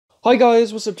Hi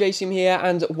guys, what's up, Jason here,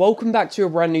 and welcome back to a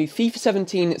brand new FIFA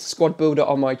 17 squad builder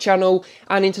on my channel.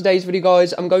 And in today's video,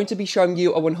 guys, I'm going to be showing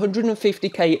you a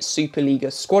 150k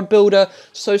Superliga squad builder.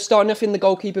 So starting off in the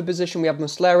goalkeeper position, we have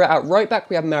Muslera. At right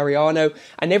back, we have Mariano,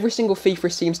 and every single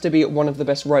FIFA seems to be one of the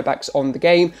best right backs on the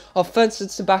game. Our first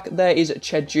centre back there is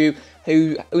Chedju,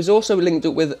 who was also linked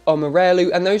up with Omarelu,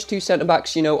 and those two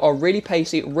centre-backs, you know, are really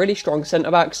pacey, really strong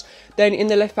centre-backs. Then in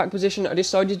the left-back position, I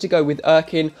decided to go with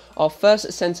Erkin. Our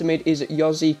first centre-mid is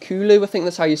Yokuslu, I think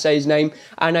that's how you say his name,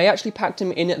 and I actually packed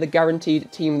him in the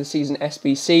guaranteed team of the season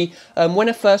SBC. When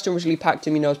I first originally packed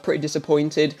him, you know, I was pretty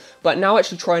disappointed, but now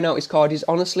actually trying out his card, he's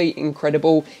honestly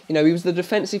incredible. You know, he was the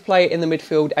defensive player in the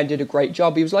midfield and did a great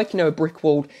job. He was like, you know, a brick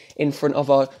wall in front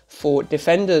of our four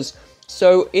defenders.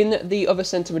 So in the other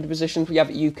centre mid positions, we have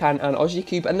Yukan and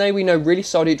Ozyakup, and they we know really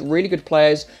solid, really good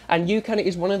players. And Yukan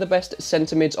is one of the best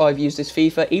centre mids I've used this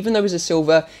FIFA. Even though he's a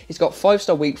silver, he's got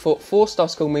 5-star weak foot, 4-star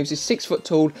skill moves, he's 6 foot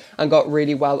tall, and got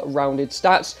really well-rounded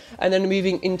stats. And then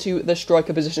moving into the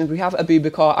striker positions, we have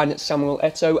Aboubakar and Samuel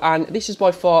Eto'o, and this is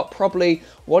by far probably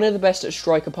one of the best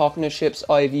striker partnerships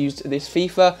I've used this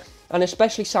FIFA. And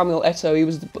especially Samuel Eto'o, he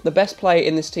was the best player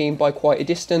in this team by quite a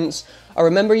distance. I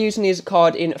remember using his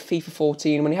card in FIFA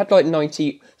 14 when he had like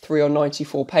 93 or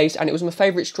 94 pace, and it was my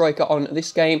favourite striker on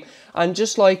this game. And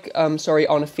just like, on a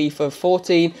FIFA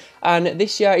 14, and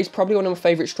this year he's probably one of my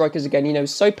favourite strikers again. You know,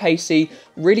 so pacey,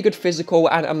 really good physical,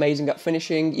 and amazing at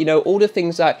finishing. You know, all the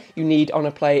things that you need on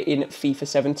a player in FIFA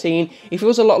 17. He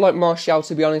feels a lot like Martial,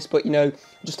 to be honest, but, you know,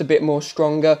 just a bit more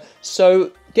stronger.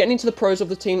 So getting into the pros of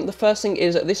the team, the first thing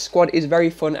is that this squad is very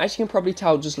fun. As you can probably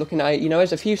tell just looking at it, you know,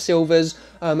 there's a few silvers,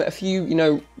 a few, you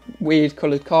know, weird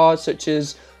coloured cards such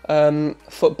as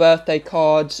FUT birthday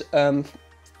cards. I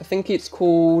think it's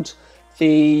called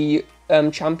the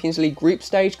Champions League group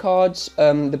stage cards.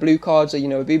 The blue cards are, you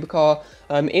know, Aboubakar.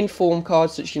 Inform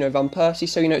cards such, you know, Van Persie.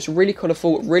 So, you know, it's a really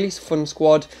colourful, really fun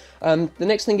squad. The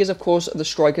next thing is, of course, the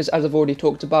strikers, as I've already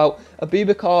talked about.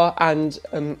 Aboubakar and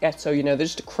Eto'o, you know, they're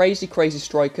just crazy, crazy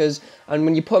strikers. And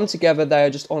when you put them together, they are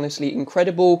just honestly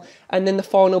incredible. And then the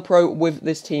final pro with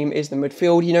this team is the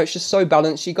midfield. You know, it's just so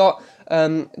balanced. You got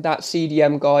that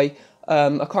CDM guy. I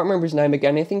can't remember his name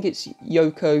again. I think it's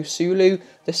Yokuslu,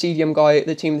 the CDM guy,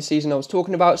 the team of the season I was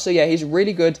talking about. So yeah, he's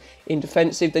really good in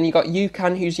defensive. Then you got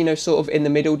Yukan, who's, you know, sort of in the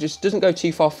middle, just doesn't go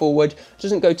too far forward,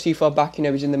 doesn't go too far back. You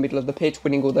know, he's in the middle of the pitch,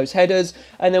 winning all those headers.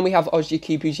 And then we have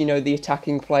Ozyakup, who's, you know, the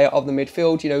attacking player of the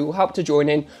midfield. You know, will help to join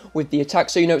in with the attack.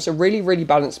 So, you know, it's a really, really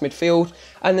balanced midfield.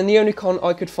 And then the only con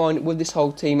I could find with this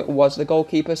whole team was the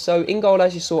goalkeeper. So in goal,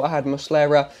 as you saw, I had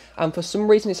Muslera, and for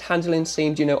some reason his handling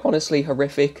seemed, you know, honestly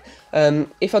horrific.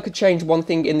 If I could change one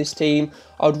thing in this team,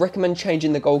 I would recommend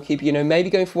changing the goalkeeper. You know,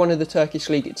 maybe going for one of the Turkish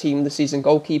League team of the season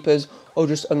goalkeepers, or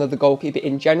just another goalkeeper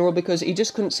in general, because he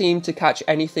just couldn't seem to catch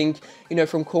anything, you know,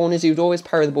 from corners. He would always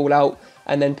parry the ball out,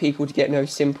 and then people would get no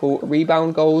simple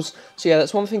rebound goals. So yeah,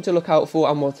 that's one thing to look out for,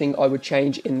 and one thing I would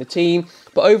change in the team.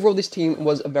 But overall, this team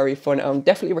was very fun, and I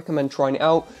definitely recommend trying it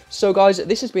out. So guys,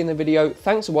 this has been the video.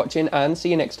 Thanks for watching, and see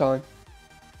you next time.